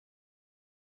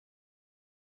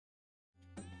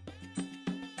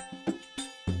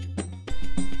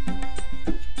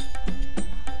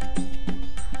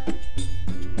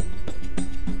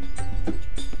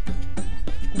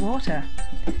Water.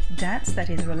 Dance that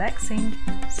is relaxing,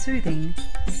 soothing,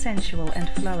 sensual and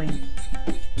flowing.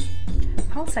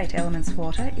 Pulse8 Elements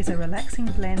Water is a relaxing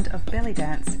blend of belly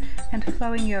dance and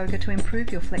flowing yoga to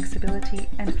improve your flexibility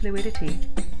and fluidity.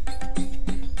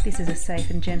 This is a safe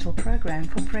and gentle program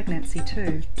for pregnancy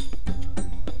too.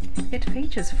 It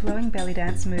features flowing belly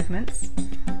dance movements,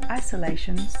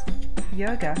 isolations,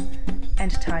 yoga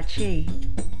and Tai Chi.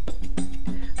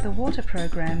 The water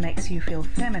program makes you feel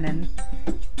feminine,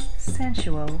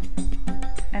 sensual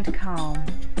and calm.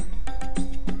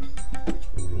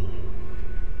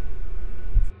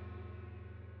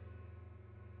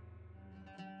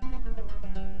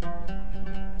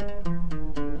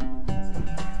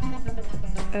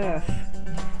 Earth.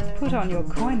 Put on your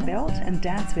coin belt and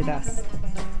dance with us.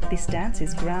 This dance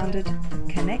is grounded,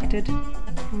 connected,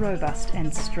 robust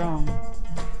and strong.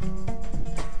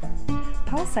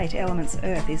 Pulse8 Elements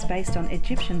Earth is based on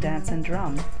Egyptian dance and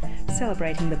drum,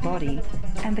 celebrating the body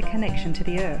and the connection to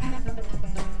the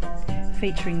earth.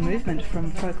 Featuring movement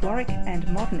from folkloric and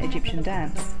modern Egyptian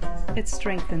dance, it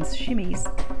strengthens shimmies,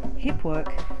 hip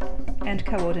work and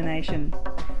coordination,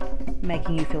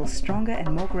 making you feel stronger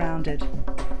and more grounded.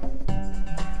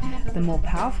 The more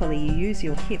powerfully you use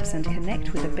your hips and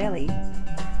connect with the belly,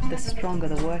 the stronger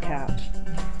the workout.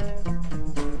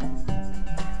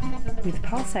 With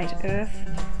Pulse8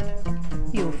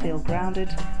 Earth, you'll feel grounded,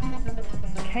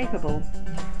 capable,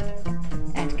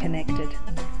 and connected.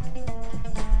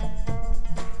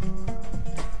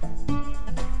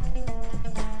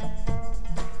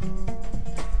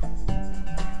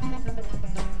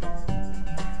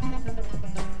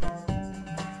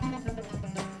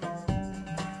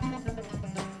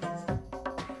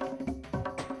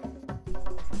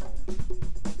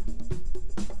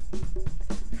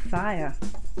 Fire.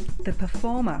 The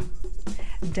performer.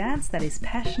 Dance that is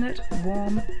passionate,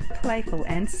 warm, playful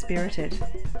and spirited.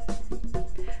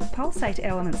 Pulse8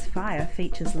 Elements Fire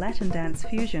features Latin dance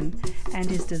fusion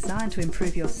and is designed to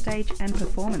improve your stage and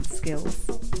performance skills.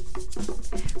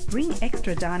 Bring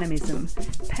extra dynamism,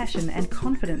 passion and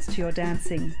confidence to your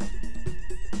dancing.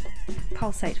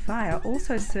 Pulse8 Fire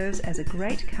also serves as a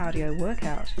great cardio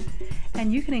workout,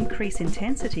 and you can increase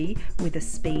intensity with the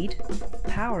speed,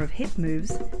 power of hip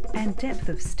moves and depth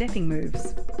of stepping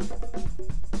moves.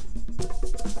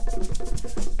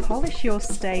 Polish your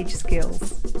stage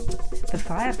skills. The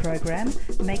Fire program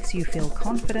makes you feel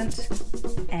confident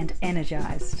and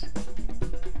energized.